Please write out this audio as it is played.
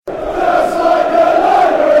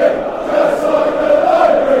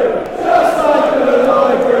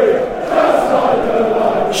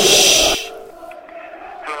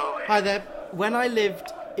when I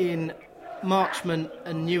lived in Marchmont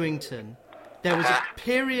and Newington, there was a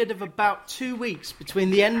period of about 2 weeks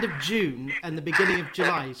between the end of June and the beginning of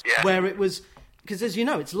July where it was... Because, as you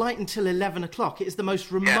know, it's light until 11 o'clock. It is the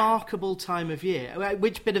most remarkable time of year.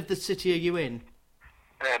 Which bit of the city are you in?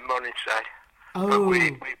 Morningside. Oh. But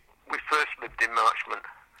we first lived in Marchmont.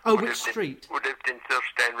 Oh, which street? We lived in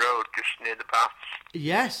Thurlestone Road, just near the baths.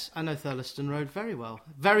 Yes, I know Thurlestone Road very well.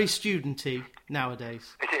 Very studenty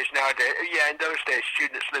nowadays. It is nowadays. Yeah, in those days,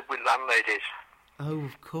 students lived with landladies. Oh,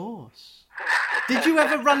 of course. Did you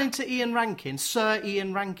ever run into Ian Rankin, Sir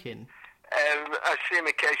Ian Rankin? I see him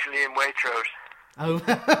occasionally in Waitrose. Oh,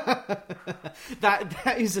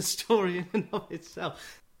 that is a story in and of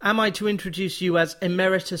itself. Am I to introduce you as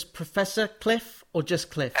Emeritus Professor Cliff, or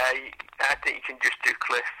just Cliff? I think you can just do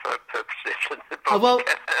Cliff for purposes.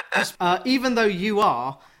 Even though you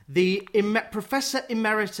are the Professor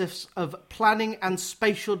Emeritus of Planning and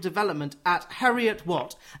Spatial Development at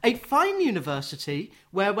Heriot-Watt, a fine university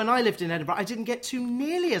where, when I lived in Edinburgh, I didn't get to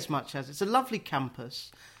nearly as much as. It's a lovely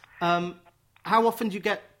campus. How often do you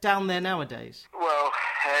get down there nowadays? Well,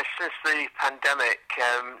 since the pandemic,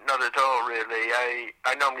 not at all, really.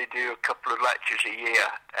 I normally do a couple of lectures a year,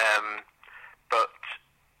 but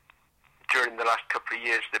during the last couple of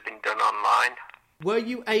years, they've been done online. Were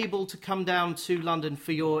you able to come down to London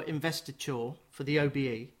for your investiture for the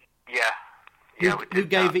OBE? Yeah. Who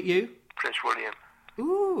gave it you? Prince William.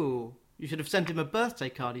 Ooh, you should have sent him a birthday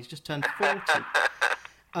card. He's just turned 40.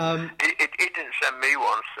 He didn't send me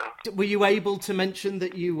one, so... Were you able to mention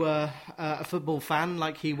that you were a football fan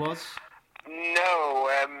like he was? No,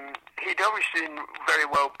 he'd always been very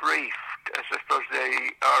well briefed, as I suppose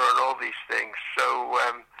they are on all these things. So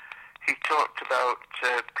he talked about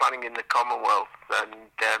planning in the Commonwealth, and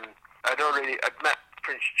I'd met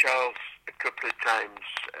Prince Charles a couple of times.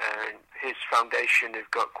 His foundation have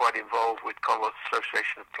got quite involved with Commonwealth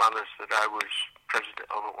Association of Planners that I was president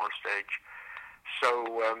of at one stage. So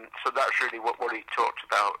that's really what he talked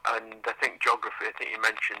about, and I think geography. I think you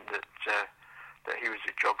mentioned that he was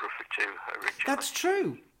a geographer too originally. That's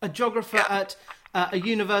true. A geographer at a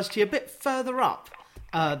university a bit further up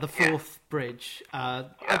the Forth Bridge.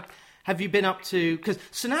 Have you been up to... Because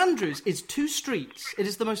St Andrews is 2 streets. It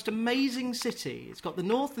is the most amazing city. It's got the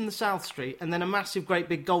North and the South Street, and then a massive, great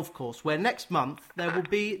big golf course, where next month there will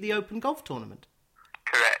be the Open Golf Tournament.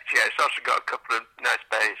 Correct, yeah. It's also got a couple of nice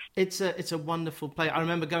bays. It's a wonderful place. I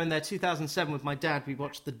remember going there 2007 with my dad. We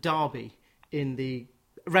watched the Derby in the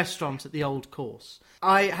restaurant at the old course.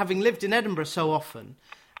 Having lived in Edinburgh so often,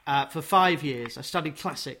 for 5 years, I studied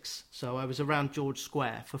classics, so I was around George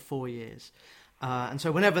Square for 4 years. And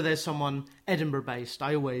so whenever there's someone Edinburgh-based,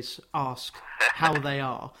 I always ask how they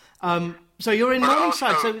are. So you're in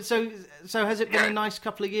Morningside, so has it been a nice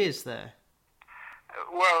couple of years there?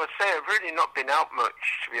 Well, I'd say I've really not been out much,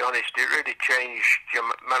 to be honest. It really changed.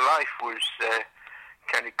 My life was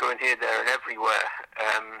kind of going here, there and everywhere.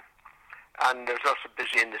 And I was also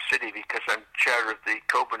busy in the city because I'm chair of the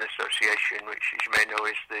Coburn Association, which, as you may know,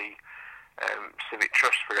 is the civic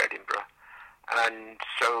trust for Edinburgh. And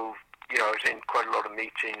so, I was in quite a lot of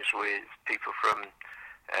meetings with people from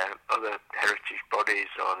other heritage bodies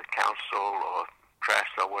or the council or press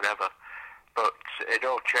or whatever. But it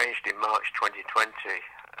all changed in March 2020,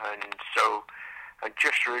 and so I'm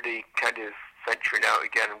just really kind of venturing out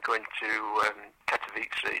again. I'm going to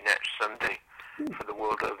Katowice next Sunday for the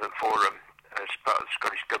World Urban Forum as part of the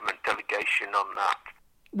Scottish Government delegation on that.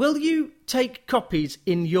 Will you take copies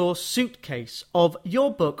in your suitcase of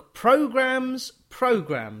your book, Programmes,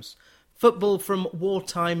 Football from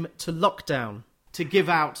Wartime to Lockdown, to give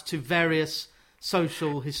out to various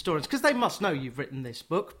social historians? Because they must know you've written this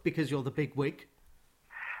book, because you're the big wig.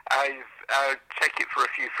 I'll take it for a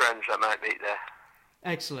few friends I might meet there.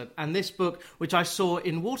 Excellent. And this book, which I saw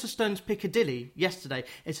in Waterstones Piccadilly yesterday,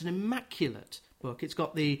 it's an immaculate book. It's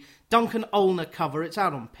got the Duncan Olner cover. It's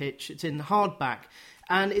out on pitch. It's in hardback.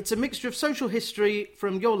 And it's a mixture of social history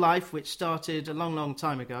from your life, which started a long, long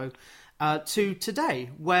time ago, to today,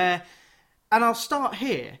 where... And I'll start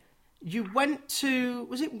here. You went to...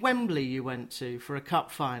 Was it Wembley you went to for a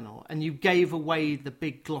cup final? And you gave away the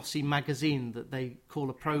big glossy magazine that they call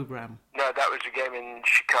a programme? No, that was a game in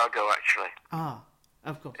Chicago, actually. Ah,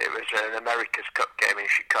 of course. It was an America's Cup game in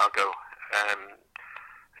Chicago. I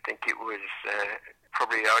think it was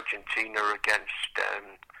probably Argentina against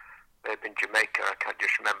maybe Jamaica. I can't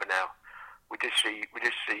just remember now. We did see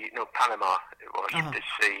Panama. It was. We did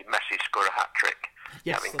see Messi score a hat trick,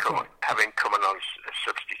 having come on as a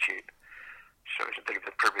substitute. So it was a bit of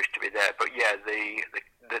a privilege to be there. But yeah, the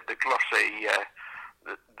glossy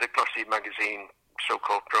magazine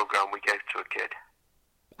so-called program we gave to a kid.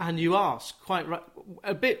 And you ask, quite right,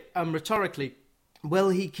 a bit rhetorically, will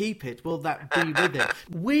he keep it? Will that be with him?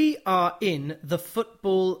 We are in the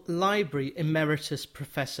Football Library, Emeritus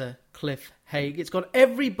Professor Cliff Hague. It's got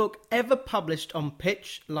every book ever published on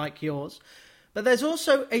pitch, like yours. But there's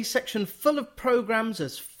also a section full of programmes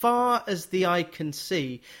as far as the eye can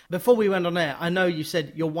see. Before we went on air, I know you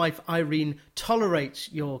said your wife Irene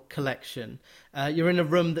tolerates your collection. You're in a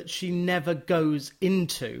room that she never goes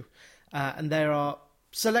into. And there are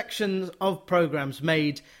selections of programmes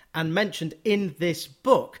made and mentioned in this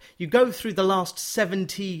book. You go through the last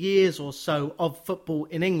 70 years or so of football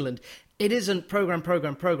in England. It isn't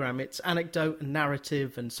programme. It's anecdote and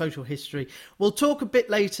narrative and social history. We'll talk a bit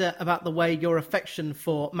later about the way your affection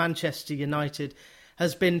for Manchester United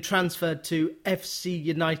has been transferred to FC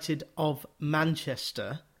United of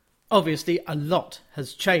Manchester. Obviously, a lot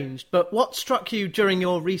has changed, but what struck you during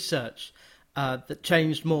your research that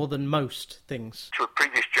changed more than most things? To a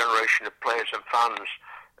previous generation of players and fans,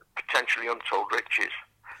 potentially untold riches.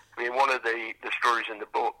 I mean, one of the stories in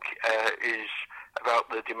the book is about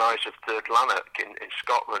the demise of Third Lanark in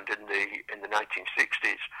Scotland in the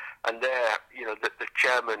 1960s, and there, the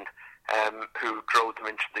chairman who drove them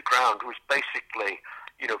into the ground was basically,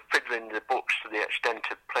 fiddling the books to the extent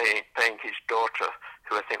of paying his daughter,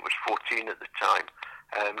 who I think was 14 at the time,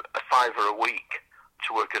 a fiver a week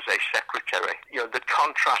to work as a secretary. The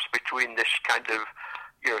contrast between this kind of,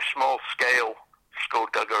 small-scale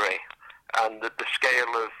skullduggery and the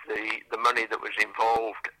scale of the money that was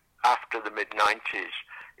involved after the mid-90s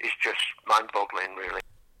is just mind-boggling, really.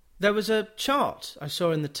 There was a chart I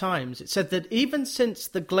saw in the Times. It said that even since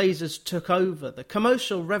the Glazers took over, the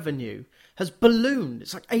commercial revenue has ballooned.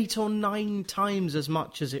 It's like 8 or 9 times as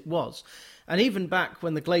much as it was. And even back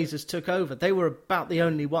when the Glazers took over, they were about the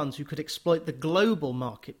only ones who could exploit the global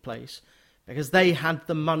marketplace because they had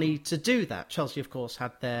the money to do that. Chelsea, of course,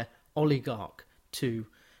 had their oligarch to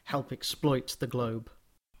help exploit the globe.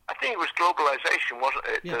 I think it was globalization, wasn't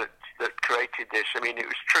it, that created this? I mean, it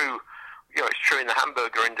was true. It's true in the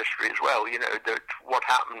hamburger industry as well. That what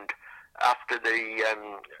happened after the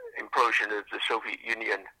implosion of the Soviet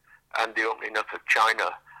Union and the opening up of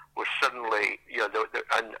China was suddenly,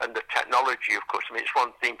 and the technology, of course. I mean, it's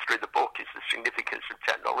one theme through the book is the significance of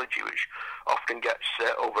technology, which often gets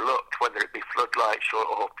overlooked, whether it be floodlights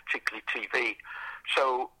or particularly TV.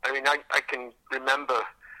 So, I mean, I can remember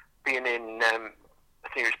being in, I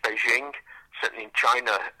think it was Beijing, certainly in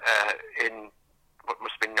China, in what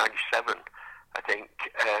must have been 97, I think,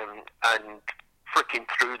 and flicking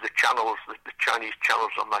through the channels, the Chinese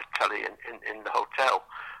channels on my telly in the hotel,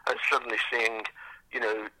 and suddenly seeing,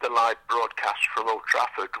 the live broadcast from Old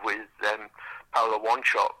Trafford with Paolo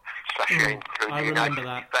Wanchop sashaying through the United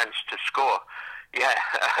defence to score. Yeah,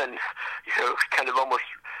 and, kind of almost,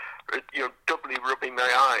 doubly rubbing my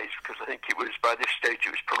eyes, because I think it was, by this stage,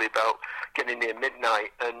 it was probably about getting near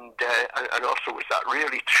midnight, and also, was that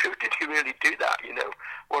really true? Did he really do that?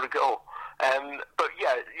 What a goal. But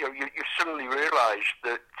yeah, you suddenly realise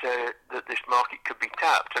that this market could be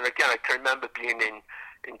tapped. And again, I can remember being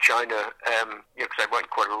in China, because I went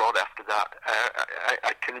quite a lot after that.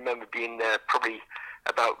 I can remember being there probably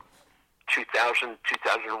about 2000,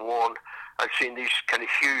 2001, I've seen these kind of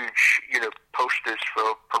huge, posters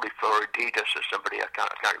for Adidas or somebody, I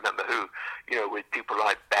can't remember who, with people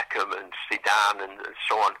like Beckham and Zidane and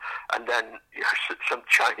so on, and then some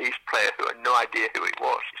Chinese player who had no idea who it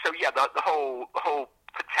was. So yeah, the whole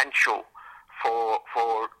potential for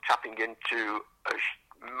tapping into a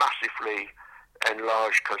massively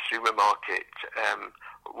enlarged consumer market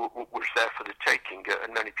was there for the taking,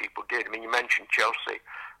 and many people did. I mean, you mentioned Chelsea,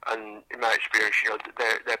 and in my experience,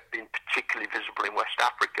 they've been particularly visible in West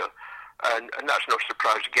Africa, and that's no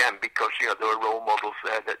surprise again, because there were role models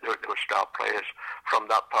there, that there were star players from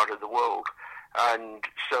that part of the world, and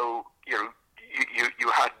so you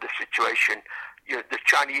had the situation. The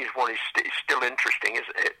Chinese one is still interesting,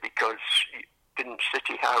 isn't it? Because didn't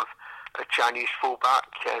City have a Chinese fullback?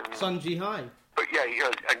 Sun Ji-hai. But yeah,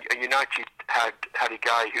 and United had a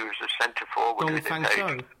guy who was a centre forward. Dong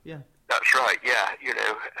Fang-cho, yeah. That's right, yeah.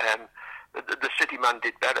 The City man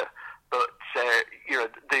did better. But,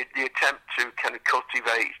 the attempt to kind of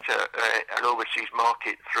cultivate an overseas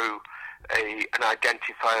market through an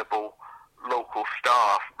identifiable local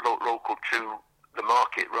star, local to the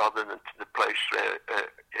market rather than to the place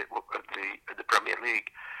at the Premier League,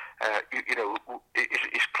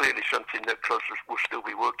 is clearly something that clubs will still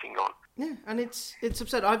be working on. Yeah, and it's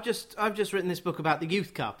absurd. I've just written this book about the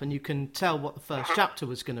Youth Cup, and you can tell what the first chapter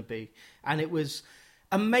was going to be, and it was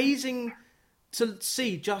amazing to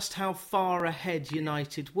see just how far ahead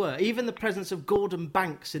United were. Even the presence of Gordon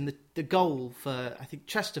Banks in the goal for, I think,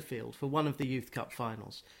 Chesterfield for one of the Youth Cup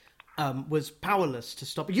finals was powerless to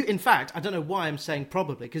stop you. In fact, I don't know why I'm saying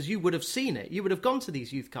probably, because you would have seen it. You would have gone to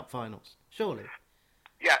these Youth Cup finals, surely.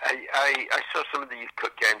 Yeah, I saw some of the Youth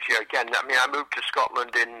Cup games. Yeah, again, I mean, I moved to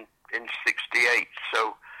Scotland in '68,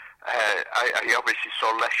 so I obviously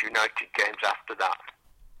saw less United games after that.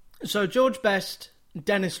 So George Best,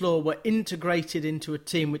 Dennis Law were integrated into a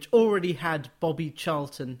team which already had Bobby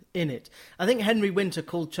Charlton in it. I think Henry Winter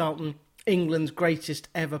called Charlton England's greatest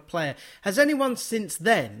ever player. Has anyone since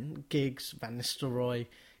then, Giggs, Van Nistelrooy,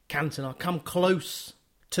 Cantona, come close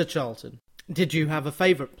to Charlton? Did you have a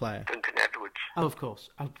favourite player? Duncan Edwards. Oh, of course.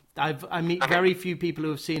 I meet very few people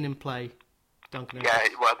who have seen him play Duncan Edwards.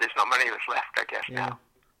 Yeah, well, there's not many of us left, I guess, Yeah. now.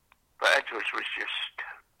 But Edwards was just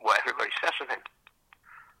what everybody says of him.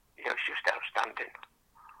 He was just outstanding.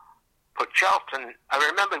 But Charlton, I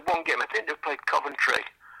remember one game, I think they played Coventry.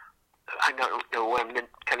 I don't know when, in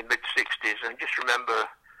kind of mid-60s, and I just remember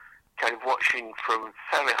kind of watching from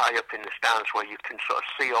fairly high up in the stands where you can sort of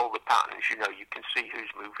see all the patterns, you can see who's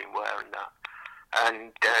moving where and that.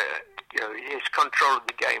 And, his control of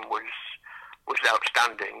the game was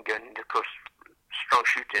outstanding, and of course, strong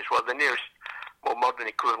shooting as well. The nearest more modern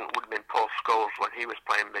equivalent would have been Paul Scholes when he was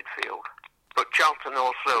playing midfield. But Charlton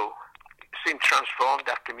also seemed transformed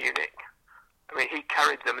after Munich. I mean, he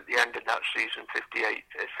carried them at the end of that season,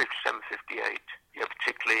 57-58.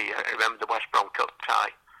 Particularly, I remember the West Brom Cup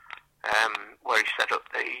tie, where he set up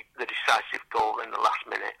the decisive goal in the last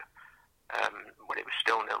minute, when it was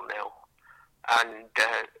still 0-0. And,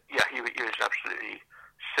 he was absolutely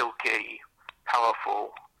silky,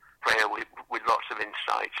 powerful player with lots of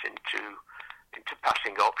insights into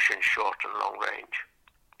passing options, short and long range.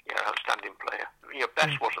 Yeah, outstanding player.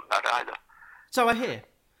 Best wasn't bad either. So I hear.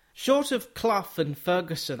 Short of Clough and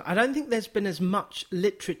Ferguson, I don't think there's been as much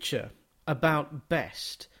literature about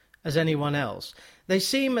Best as anyone else. They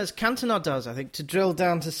seem, as Cantona does, I think, to drill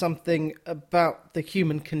down to something about the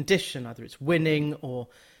human condition, either it's winning or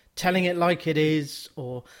telling it like it is,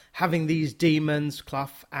 or having these demons. Clough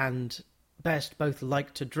and Best both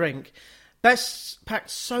like to drink. Best packed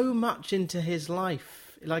so much into his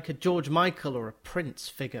life, like a George Michael or a Prince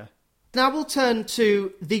figure. Now we'll turn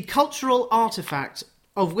to the cultural artefact,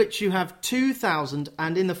 of which you have 2,000,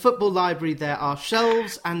 and in the football library there are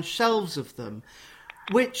shelves and shelves of them,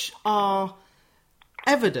 which are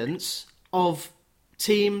evidence of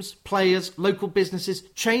teams, players, local businesses,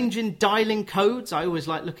 change in dialing codes. I always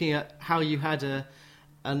like looking at how you had an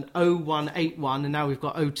 0181 and now we've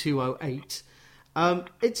got 0208.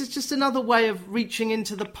 It's just another way of reaching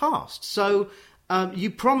into the past. So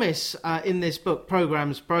you promise in this book,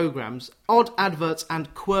 programs, odd adverts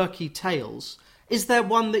and quirky tales. Is there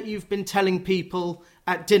one that you've been telling people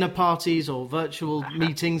at dinner parties or virtual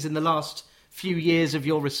meetings in the last few years of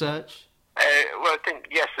your research? Well, I think,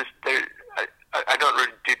 yes, I don't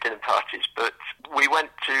really do dinner parties, but we went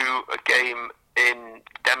to a game in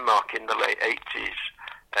Denmark in the late 80s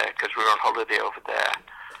because we were on holiday over there,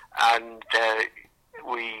 and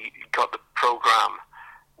we got the programme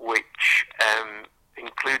which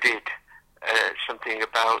included something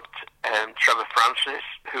about Trevor Francis,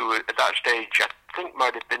 who at that stage I think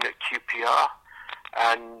might have been at QPR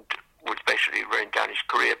and was basically running down his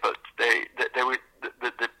career, but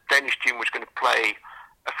the Danish team was going to play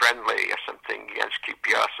a friendly or something against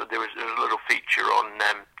QPR, so there was a little feature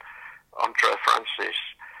on Trevor Francis.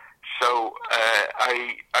 So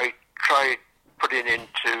I tried putting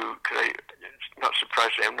into, because not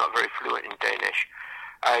surprisingly I'm not very fluent in Danish,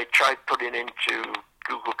 I tried putting into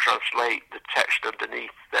Google Translate the text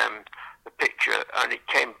underneath the picture, and it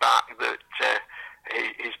came back that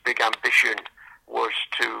his big ambition was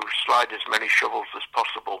to slide as many shovels as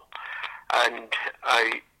possible. And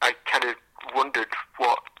I kind of wondered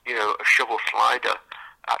what a shovel slider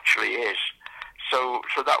actually is. So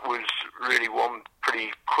that was really one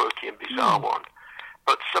pretty quirky and bizarre one.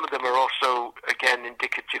 But some of them are also, again,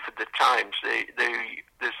 indicative of the times.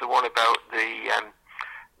 There's the one about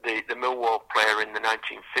the Millwall player in the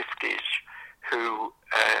 1950s who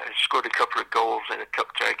scored a couple of goals in a cup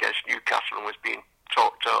tie against Newcastle and was being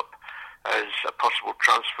talked up as a possible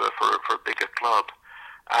transfer for a bigger club.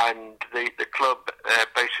 And the club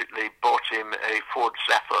basically bought him a Ford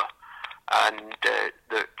Zephyr, and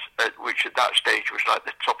which at that stage was like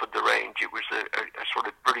the top of the range. It was a sort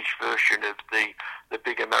of British version of the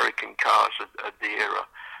big American cars of the era,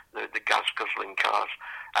 the gas guzzling cars.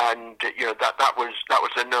 And that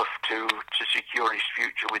was enough to secure his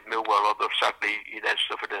future with Millwall. Although sadly he then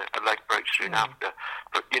suffered a leg break soon after.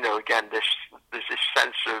 But again, there's this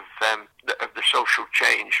sense of the social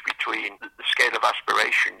change between the scale of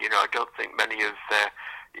aspiration. I don't think many of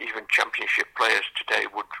even championship players today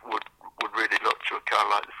would really look to a car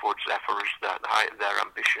like the Ford Zephyr as the height of their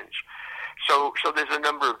ambitions. So there's a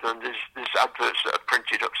number of them. There's adverts that are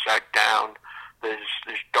printed upside down.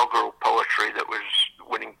 There's doggerel poetry that was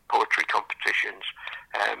winning poetry competitions,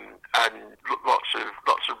 and lots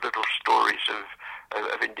of little stories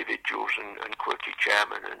of individuals and quirky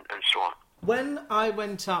chairmen and so on. When I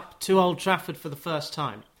went up to Old Trafford for the first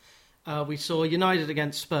time, we saw United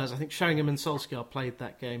against Spurs. I think Sheringham and Solskjaer played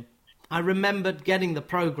that game. I remembered getting the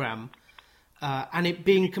programme and it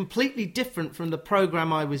being completely different from the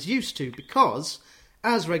programme I was used to because,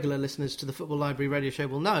 as regular listeners to the Football Library radio show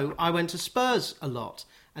will know, I went to Spurs a lot.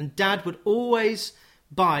 And Dad would always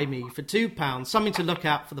buy me, for £2, something to look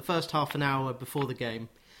at for the first half an hour before the game.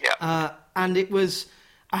 Yeah. And it was...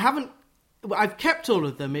 I've kept all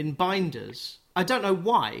of them in binders. I don't know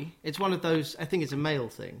why. It's one of those... I think it's a male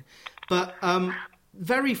thing. But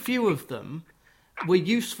very few of them were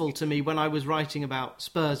useful to me when I was writing about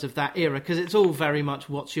Spurs of that era, because it's all very much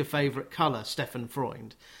what's your favourite colour, Stefan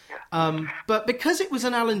Freund. But because it was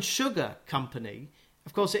an Alan Sugar company,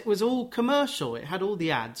 of course, it was all commercial. It had all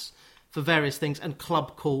the ads for various things, and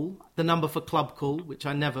Club Call, the number for Club Call, which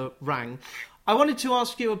I never rang. I wanted to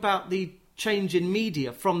ask you about the change in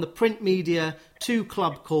media from the print media to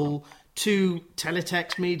Club Call to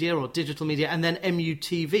teletext media or digital media and then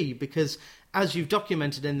MUTV, because as you've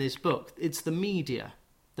documented in this book, it's the media.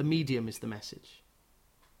 The medium is the message.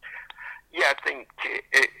 Yeah, I think,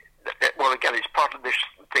 well, again, it's part of this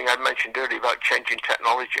thing I mentioned earlier about changing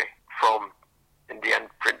technology from, in the end,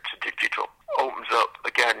 print to digital. Opens up,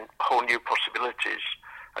 again, whole new possibilities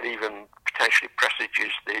and even potentially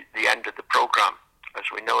presages the end of the programme as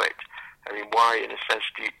we know it. I mean, why, in a sense,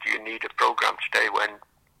 do you need a programme today when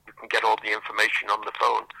you can get all the information on the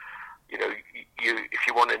phone? If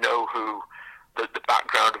you want to know who the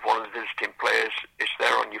background of one of the visiting players is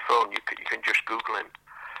there on your phone, you can just Google him.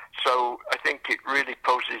 So I think it really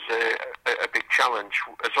poses a big challenge.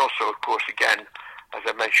 As also, of course, again, as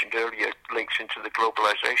I mentioned earlier, links into the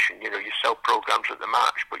globalization. You sell programs at the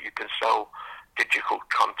match, but you can sell digital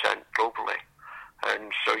content globally.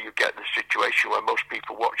 And so you get the situation where most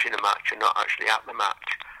people watching a match are not actually at the match.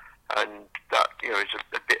 And that, is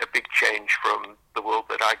a big change from the world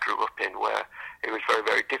that I grew up in, where it was very,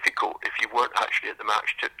 very difficult if you weren't actually at the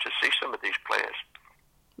match to see some of these players.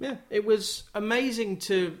 Yeah, it was amazing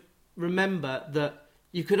to remember that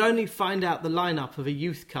you could only find out the lineup of a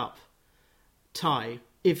Youth Cup tie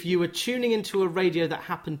if you were tuning into a radio that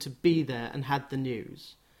happened to be there and had the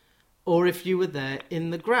news, or if you were there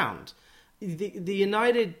in the ground. The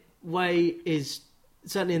United way is,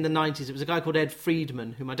 certainly in the 90s, it was a guy called Ed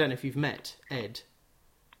Friedman, whom I don't know if you've met, Ed.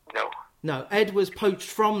 No, Ed was poached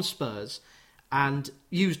from Spurs and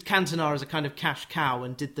used Cantona as a kind of cash cow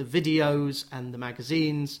and did the videos and the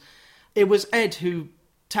magazines. It was Ed who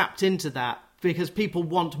tapped into that because people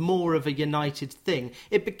want more of a United thing.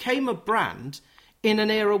 It became a brand in an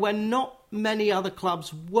era when not many other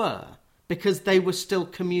clubs were, because they were still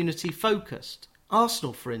community-focused.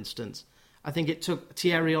 Arsenal, for instance, I think it took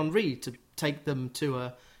Thierry Henry to take them to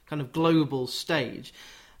a kind of global stage.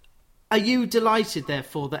 Are you delighted,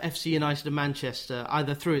 therefore, that FC United of Manchester,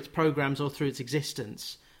 either through its programmes or through its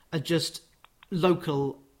existence, are just a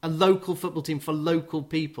local football team for local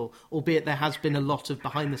people, albeit there has been a lot of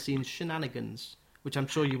behind-the-scenes shenanigans, which I'm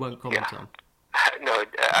sure you won't comment on? No,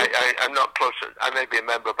 I'm not close. I may be a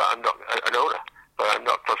member, but I'm not an owner. But I'm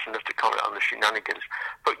not close enough to comment on the shenanigans.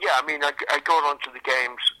 But yeah, I mean, I go on to the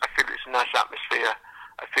games. I feel it's a nice atmosphere.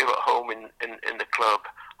 I feel at home in the club.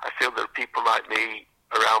 I feel there are people like me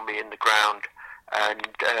around me in the ground, and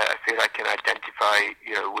I feel I can identify,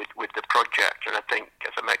 with the project. And I think,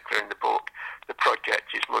 as I make clear in the book, the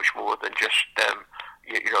project is much more than just a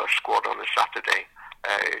squad on a Saturday.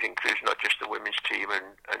 It includes not just the women's team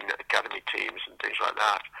and academy teams and things like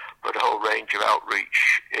that, but a whole range of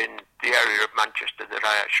outreach in the area of Manchester that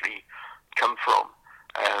I actually come from,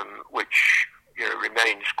 which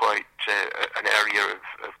remains quite an area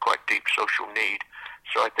of quite deep social need.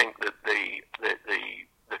 So I think that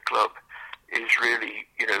the club is really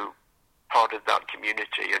part of that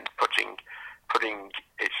community and putting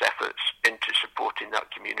its efforts into supporting that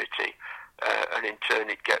community, and in turn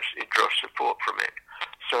it draws support from it.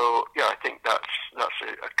 So yeah, I think that's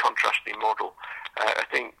a contrasting model. I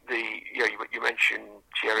think you mentioned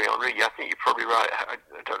Thierry Henry. Yeah, I think you're probably right. I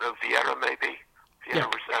don't know, Vieira maybe. Vieira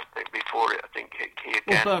was there, I think, before it. I think he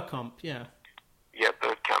again. Or Bergkamp, yeah. Yeah,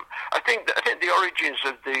 Bergkamp. I think the origins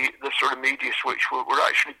of the sort of media switch were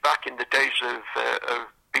actually back in the days of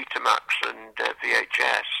beta Betamax and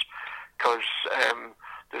VHS, because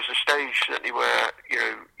there's a stage certainly where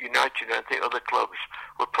United and I think other clubs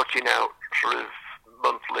were putting out sort of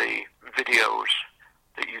monthly videos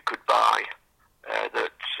that you could buy,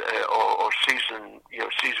 or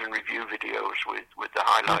season review videos with the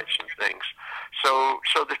highlights and things. So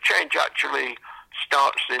the change actually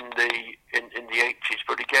starts in the 80s,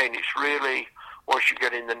 but again, it's really once you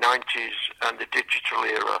get in the 90s and the digital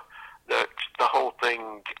era that the whole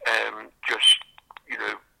thing just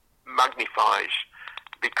magnifies,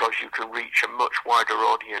 because you can reach a much wider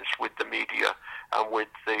audience with the media and with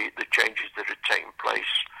the changes that are taking place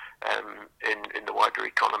in the wider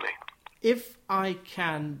economy. If I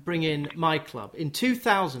can bring in my club, in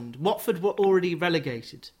 2000, Watford were already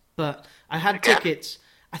relegated, but I had tickets.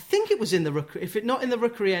 I think it was in the Rookery, if it not in the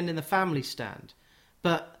Rookery End, in the family stand.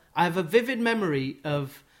 But I have a vivid memory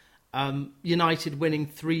of United winning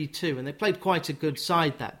 3-2, and they played quite a good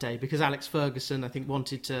side that day because Alex Ferguson, I think,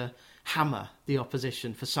 wanted to hammer the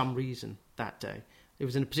opposition for some reason that day. It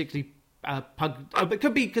was in a particularly it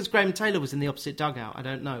could be because Graham Taylor was in the opposite dugout, I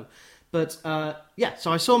don't know. But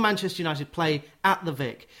so I saw Manchester United play at the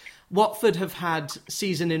Vic. Watford have had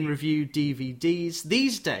season in review DVDs.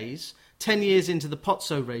 These days, 10 years into the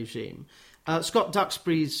Pozzo regime, Scott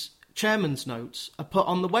Duxbury's chairman's notes are put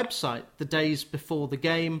on the website the days before the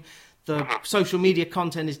game. The social media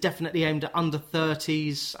content is definitely aimed at under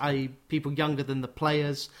 30s, i.e. people younger than the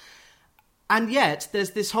players. And yet,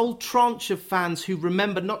 there's this whole tranche of fans who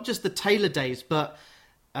remember not just the Taylor days, but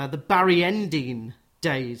the Barry Endine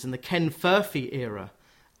days and the Ken Furphy era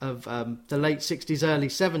of the late 60s, early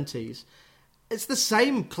 70s. It's the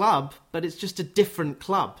same club, but it's just a different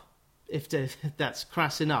club, if that's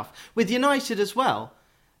crass enough. With United as well,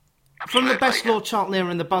 from the best Lord Charlton era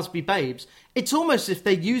and the Busby Babes, it's almost as if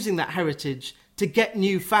they're using that heritage to get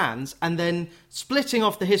new fans and then splitting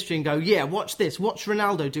off the history and go, yeah, watch this, watch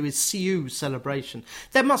Ronaldo do his CU celebration.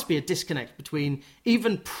 There must be a disconnect between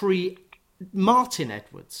even pre-Martin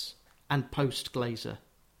Edwards and post-Glazer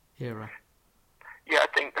era. Yeah, I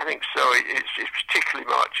think so. It's particularly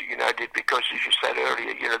marked at United because, as you said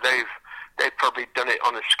earlier, they've probably done it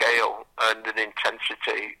on a scale and an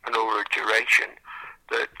intensity and over a duration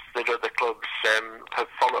that other clubs have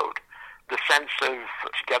followed. The sense of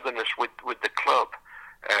togetherness with the club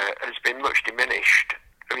has been much diminished.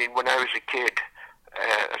 I mean, when I was a kid,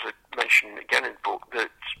 as I mentioned again in the book,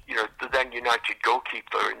 that the then United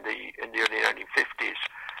goalkeeper in the early 1950s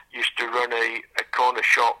used to run a corner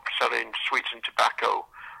shop selling sweets and tobacco,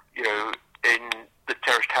 in the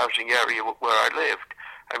terraced housing area where I lived.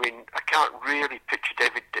 I mean, I can't really picture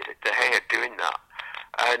David De Gea doing that.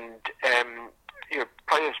 And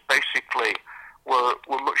players basically were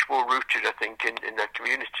much more rooted, I think, in their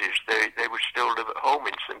communities. They would still live at home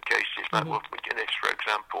in some cases, like Wolf McGuinness, for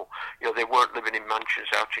example. They weren't living in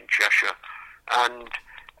mansions out in Cheshire. And,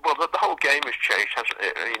 well, the whole game has changed, hasn't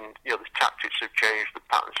it? I mean, the tactics have changed, the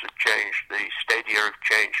patterns have changed, the stadia have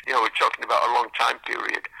changed. We're talking about a long time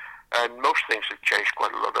period, and most things have changed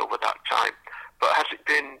quite a lot over that time. But has it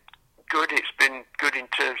been good? It's been good in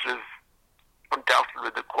terms of, undoubtedly,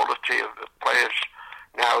 the quality of players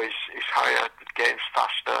now is higher, the game's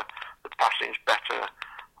faster, the passing's better,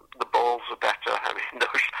 the balls are better. I mean,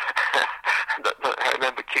 I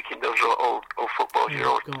remember kicking those old footballs.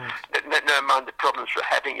 Never mind the problems with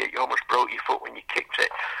heading it, you almost broke your foot when you kicked it.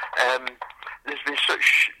 There's been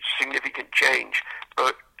such significant change,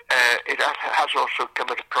 but it has also come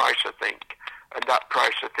at a price, I think, and that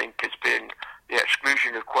price, I think, has been the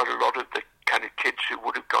exclusion of quite a lot of the kind of kids who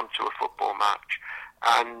would have gone to a football match,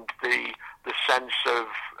 and the sense of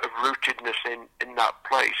rootedness in that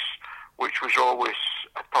place, which was always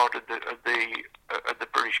a part of the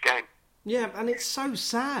British game. Yeah, and it's so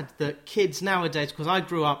sad that kids nowadays, because I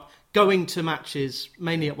grew up going to matches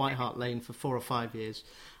mainly at White Hart Lane for 4 or 5 years,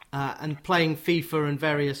 and playing FIFA and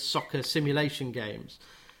various soccer simulation games.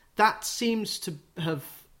 That seems to have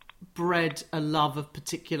bred a love of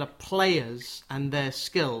particular players and their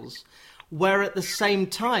skills, where at the same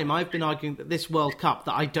time I've been arguing that this World Cup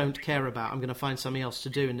that I don't care about, I'm going to find something else to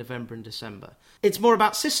do in November and December. It's more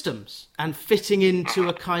about systems and fitting into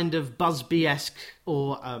a kind of Busby-esque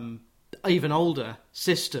or even older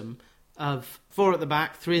system of 4 at the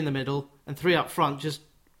back, 3 in the middle and 3 up front, just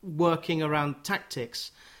working around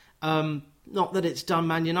tactics. Not that it's done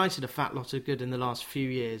Man United a fat lot of good in the last few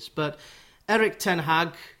years, but Erik ten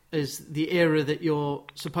Hag is the era that you're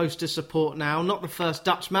supposed to support now. Not the first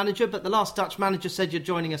Dutch manager, but the last Dutch manager said you're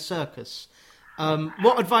joining a circus.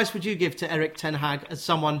 What advice would you give to Erik ten Hag as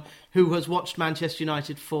someone who has watched Manchester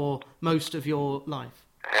United for most of your life?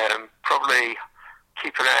 Probably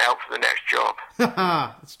keep an eye out for the next job.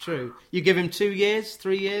 That's true. You give him 2 years,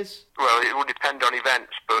 3 years? Well, it will depend on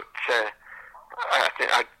events, but I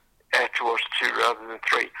think I'd err towards 2 rather than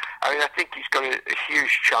 3. I mean, I think he's got a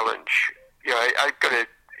huge challenge. You know, I've got an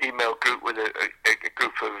email group with a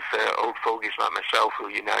group of old fogies like myself who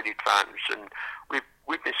are United fans, and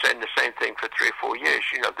we've been saying the same thing for 3 or 4 years.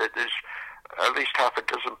 You know, that there's at least half a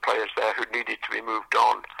dozen players there who needed to be moved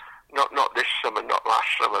on. Not this summer, not last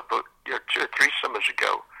summer, but 2 or 3 summers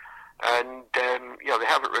ago. And they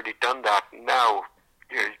haven't really done that. Now,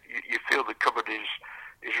 you feel the cupboard is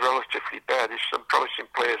relatively bare. There's some promising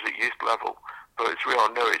players at youth level, but as we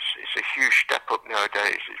all know, it's a huge step up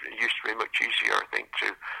nowadays. It used to be much easier, I think,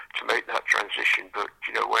 to make that transition. But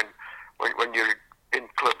when you're in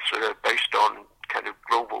clubs that are based on kind of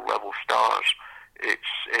global level stars,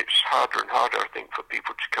 it's harder and harder, I think, for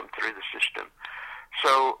people to come through the system.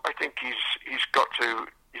 So I think he's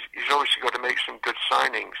obviously got to make some good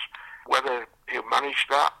signings. Whether he'll manage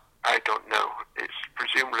that, I don't know. It's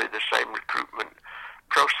presumably the same recruitment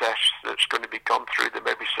process that's going to be gone through. There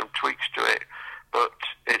may be some tweaks to it, but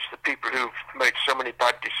it's the people who've made so many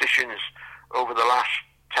bad decisions over the last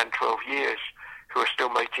 10, 12 years who are still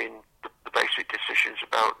making the basic decisions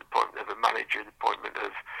about the appointment of a manager, the appointment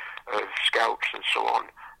of scouts and so on,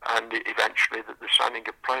 and eventually the signing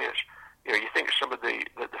of players. You think of some of the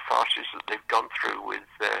farces that they've gone through with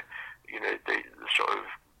the sort of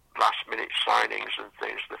last-minute signings and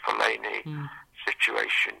things, the Fellaini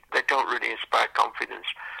situation. They don't really inspire confidence.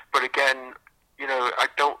 But again, I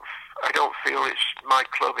don't feel it's my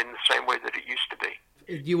club in the same way that it used to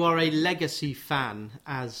be. You are a legacy fan,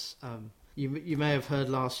 as you may have heard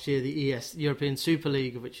last year, the European Super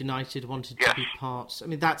League, of which United wanted to be part. I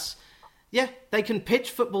mean, they can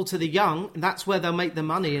pitch football to the young, and that's where they'll make their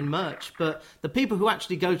money in merch. But the people who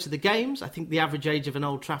actually go to the games, I think the average age of an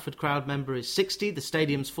Old Trafford crowd member is 60. The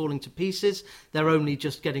stadium's falling to pieces. They're only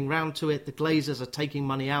just getting round to it. The Glazers are taking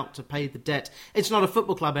money out to pay the debt. It's not a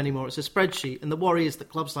football club anymore. It's a spreadsheet. And the worry is that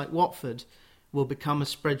clubs like Watford will become a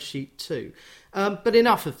spreadsheet too. But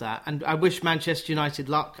enough of that. And I wish Manchester United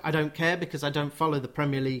luck. I don't care because I don't follow the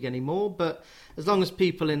Premier League anymore. But as long as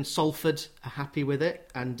people in Salford are happy with it,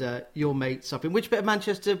 and your mates up in... Which bit of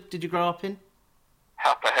Manchester did you grow up in?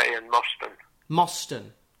 Hague and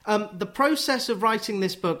Moston. The process of writing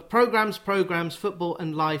this book, Programmes, Football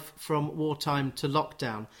and Life from Wartime to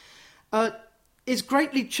Lockdown, is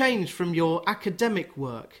greatly changed from your academic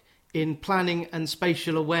work in planning and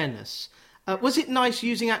spatial awareness. Was it nice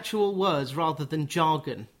using actual words rather than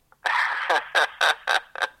jargon?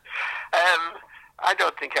 I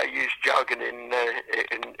don't think I use jargon in my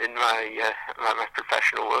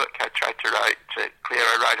professional work. I try to write clear.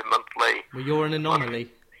 I write a monthly. Well, you're an anomaly.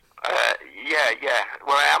 Yeah.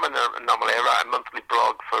 Well, I am an anomaly. I write a monthly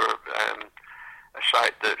blog for a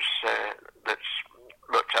site that's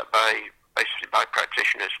looked at basically by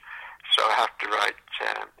practitioners. So I have to write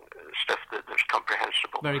stuff that's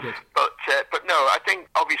comprehensible. Very good. But no, I think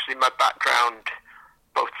obviously my background,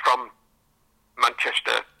 both from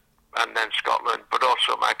Manchester and then Scotland, but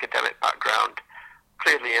also my academic background,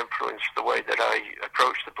 clearly influenced the way that I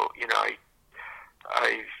approach the book.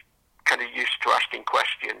 I kind of used to asking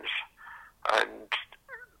questions and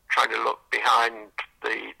trying to look behind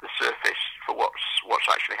the surface for what's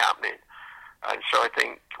actually happening. And so I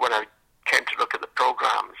think when I came to look at the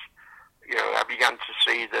programmes, I began to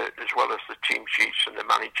see that, as well as the team sheets and the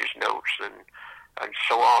manager's notes and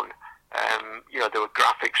so on, there were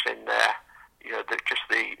graphics in there. That just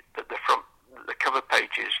the front, the cover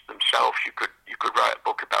pages themselves, you could write a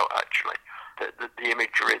book about. Actually, the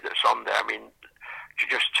imagery that's on there. I mean, to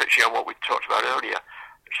just touch on what we talked about earlier,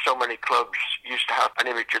 so many clubs used to have an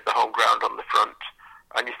image of the home ground on the front,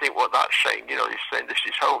 and you think what that's saying. It's saying this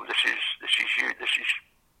is home, this is you, this is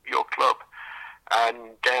your club.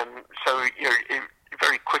 And so it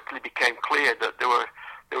very quickly became clear that there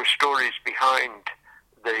were stories behind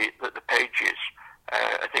the pages.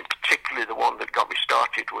 I think particularly the one that got me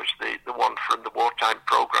started was the one from the wartime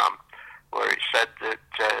programme, where it said that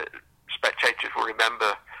spectators will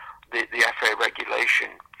remember the FA regulation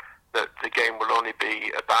that the game will only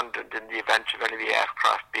be abandoned in the event of any of the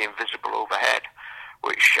aircraft being visible overhead,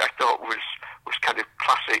 which I thought was kind of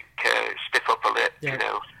classic stiff upper lip,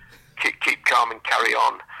 keep calm and carry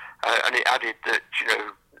on. And it added that,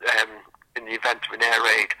 in the event of an air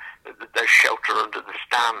raid, there's shelter under the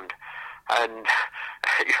stand. And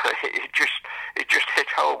it just hit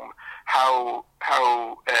home how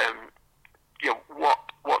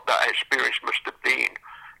what that experience must have been,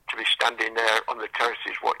 to be standing there on the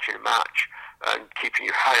terraces watching a match and keeping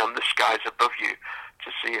your eye on the skies above you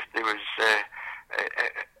to see if there was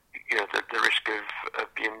the risk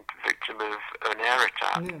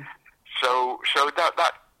at. Yeah. So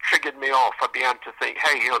that triggered me off. I began to think,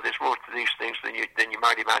 hey, there's more to these things than you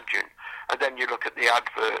might imagine. And then you look at the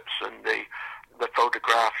adverts and the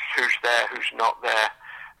photographs, who's there, who's not there,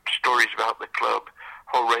 stories about the club,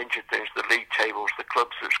 whole range of things, the league tables, the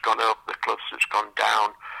clubs that's gone up, the clubs that's gone down,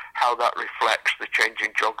 how that reflects the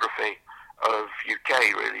changing geography of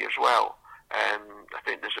UK really as well. I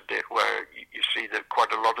think there's a bit where you see that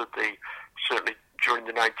quite a lot of certainly during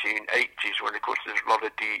the 1980s, when of course there's a lot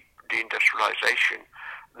of deindustrialisation,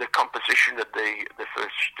 the composition of the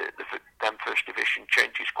first division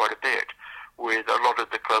changes quite a bit, with a lot of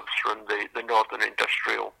the clubs from the northern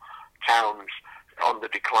industrial towns on the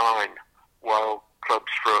decline, while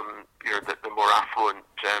clubs from the more affluent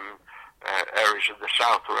areas of the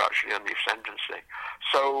south were actually on the ascendancy.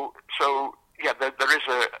 So yeah, there is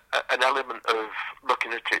an element of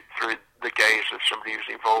looking at it through the gaze of somebody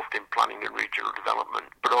who's involved in planning and regional development,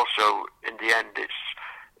 but also in the end it's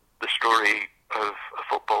the story of a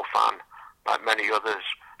football fan, like many others,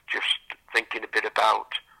 just thinking a bit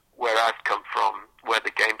about where I've come from, where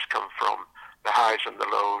the game's come from, the highs and the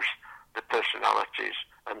lows, the personalities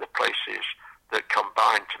and the places that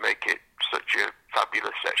combine to make it such a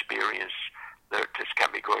fabulous experience that has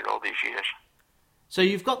kept me going all these years. So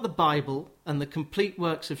you've got the Bible and the complete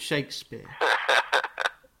works of Shakespeare.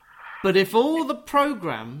 But if all the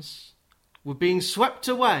programmes were being swept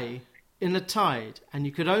away in a tide and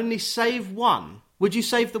you could only save one, would you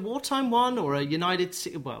save the wartime one or a United...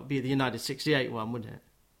 Well, it'd be the United 68 one, wouldn't it?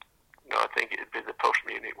 No, I think it'd be the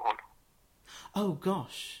post-Munich one. Oh,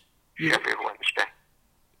 gosh. Sheffield Wednesday.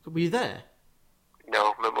 Were you there?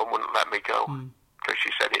 No, my mum wouldn't let me go because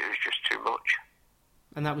she said it was just too much.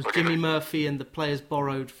 And that was Jimmy Murphy and the players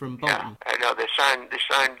borrowed from Bolton. Yeah, no, they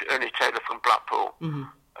signed Ernie Taylor from Blackpool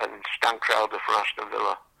and Stan Crowder from Aston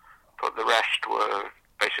Villa, but the rest were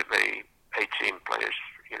basically 18 players,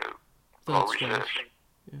 all reserves.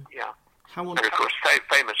 Yeah. How on and of course,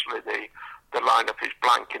 famously, the lineup is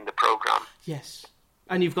blank in the programme. Yes.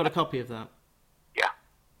 And you've got a copy of that? Yeah.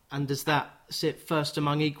 And does that sit first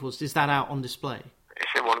among equals? Is that out on display?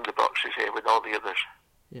 It's in one of the boxes here with all the others.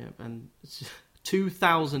 Yeah, and...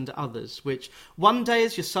 2,000 others, which one day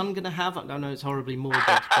is your son going to have? I know it's horribly morbid,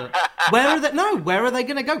 but where are they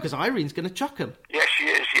going to go? Because Irene's going to chuck them. Yes, she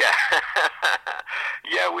is, yeah.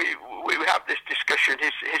 Yeah, we have this discussion.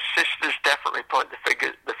 His sisters definitely point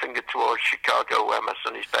the finger towards Chicago, where my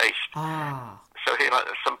son is based. Ah. So he'll at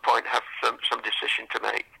some point have some decision to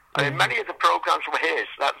make. I mean, many of the programs were his.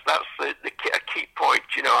 That's a key point.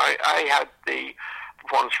 I had the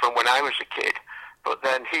ones from when I was a kid, but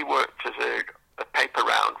then he worked as a paper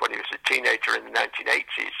round when he was a teenager in the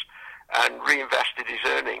 1980s and reinvested his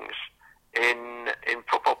earnings in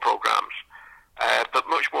football programs, but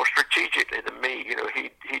much more strategically than me.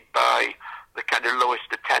 He'd buy the kind of lowest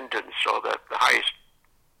attendance or the highest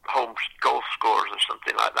home goal scorers or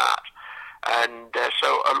something like that. And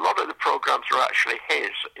so a lot of the programs are actually his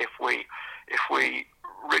if we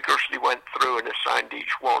rigorously went through and assigned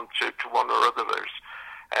each one to one or others.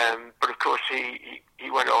 But of course, he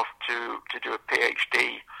went off to do a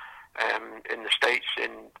PhD in the States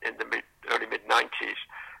in the early mid-90s,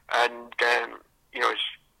 and has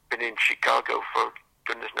been in Chicago for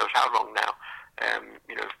goodness knows how long now.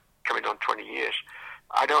 Coming on 20 years.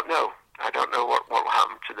 I don't know what will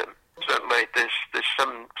happen to them. Certainly, there's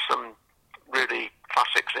some really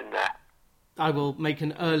classics in there. I will make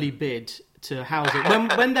an early bid to house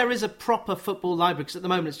it. When there is a proper football library, because at the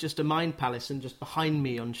moment it's just a mind palace and just behind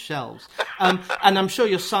me on shelves. And I'm sure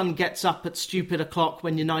your son gets up at stupid o'clock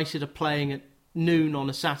when United are playing at noon on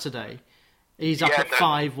a Saturday. He's up at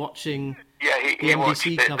 5 watching the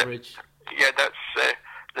NBC coverage.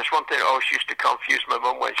 There's one thing that always used to confuse my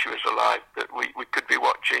mum when she was alive, that we could be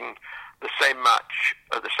watching the same match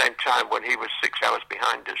at the same time when he was 6 hours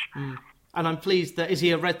behind us. Mm. And I'm pleased that... Is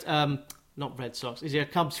he a not Red Sox, is he a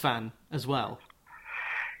Cubs fan as well?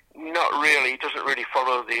 Not really. He doesn't really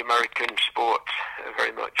follow the American sport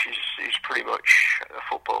very much. He's pretty much a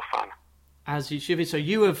football fan. As you should be. So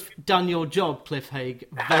you have done your job, Cliff Hague,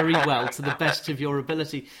 very well to the best of your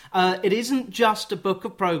ability. It isn't just a book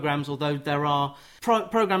of programmes, although there are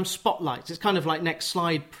programme spotlights. It's kind of like Next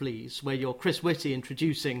Slide, Please, where you're Chris Whitty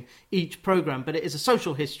introducing each programme. But it is a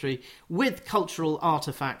social history with cultural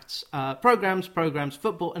artefacts. Programmes,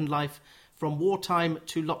 football and life from wartime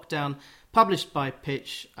to lockdown, published by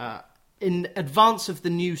Pitch in advance of the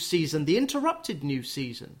new season, the interrupted new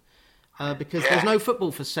season. Because there's no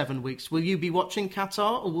football for 7 weeks. Will you be watching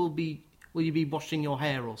Qatar, or will you be washing your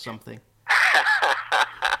hair or something?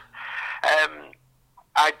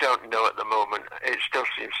 I don't know at the moment. It still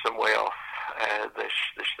seems some way off.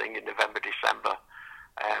 This thing in November, December.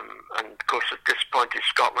 and of course, at this point, if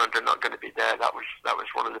Scotland are not going to be there, that was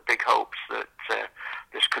one of the big hopes that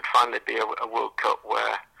this could finally be a World Cup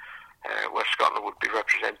where Scotland would be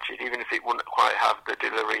represented, even if it wouldn't quite have the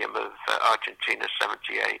delirium of Argentina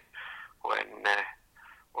 '78, when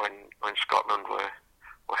Scotland were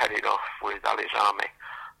headed off with Ali's army.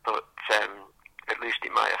 But at least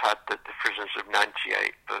it might have had the prisons of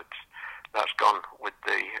 '98, but that's gone with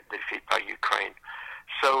the defeat by Ukraine.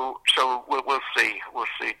 So we'll see. We'll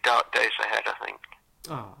see dark days ahead, I think.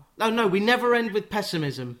 Oh. No, we never end with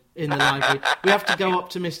pessimism in the library. We have to go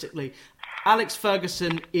optimistically. Alex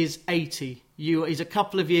Ferguson is 80. He's a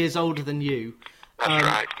couple of years older than you. That's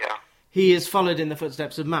right, yeah. He has followed in the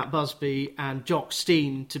footsteps of Matt Busby and Jock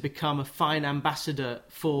Stein to become a fine ambassador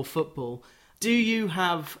for football. Do you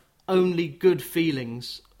have only good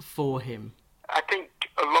feelings for him? I think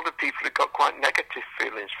a lot of people have got quite negative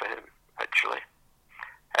feelings for him, actually.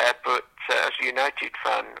 But as a United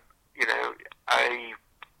fan,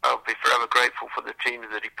 I'll be forever grateful for the teams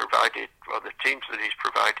that he provided, or the teams that he's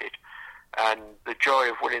provided, and the joy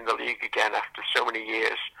of winning the league again after so many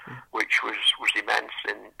years, which was immense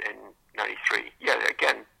in '93. Yeah,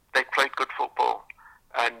 again, they played good football,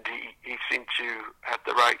 and he seemed to have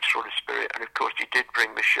the right sort of spirit. And of course, he did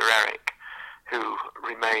bring Monsieur Eric, who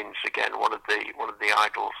remains again one of the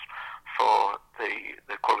idols for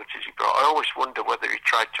the qualities he brought. I always wonder whether he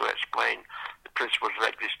tried to explain the principles of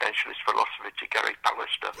existentialist philosophy to Gary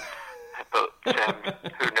Pallister, but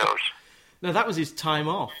who knows? No, that was his time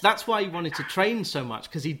off. That's why he wanted to train so much,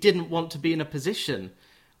 because he didn't want to be in a position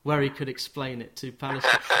where he could explain it to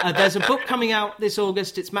Pallister. There's a book coming out this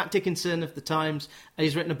August. It's Matt Dickinson of The Times.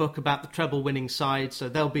 He's written a book about the treble-winning side, so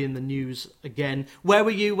they'll be in the news again. Where were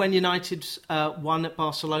you when United won at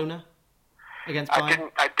Barcelona against Bayern?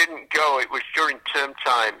 I didn't go. It was during term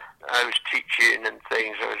time. I was teaching and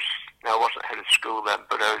things. I wasn't head of school then,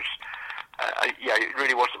 but it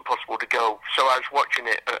really wasn't possible to go. So I was watching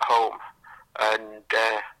it at home, and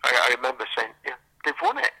I remember saying, yeah, they've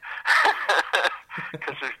won it.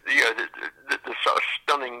 Because the sort of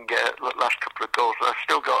stunning last couple of goals. And I've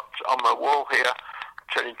still got on my wall here,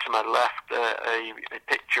 turning to my left, a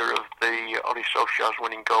picture of the Oli Solskjaer's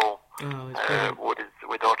winning goal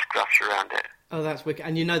with autographs around it. Oh, that's wicked.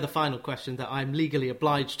 And you know the final question that I'm legally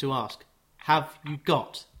obliged to ask. Have you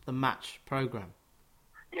got the match programme?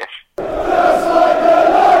 Yes. Just like the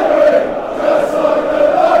library! Just like the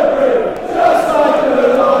library!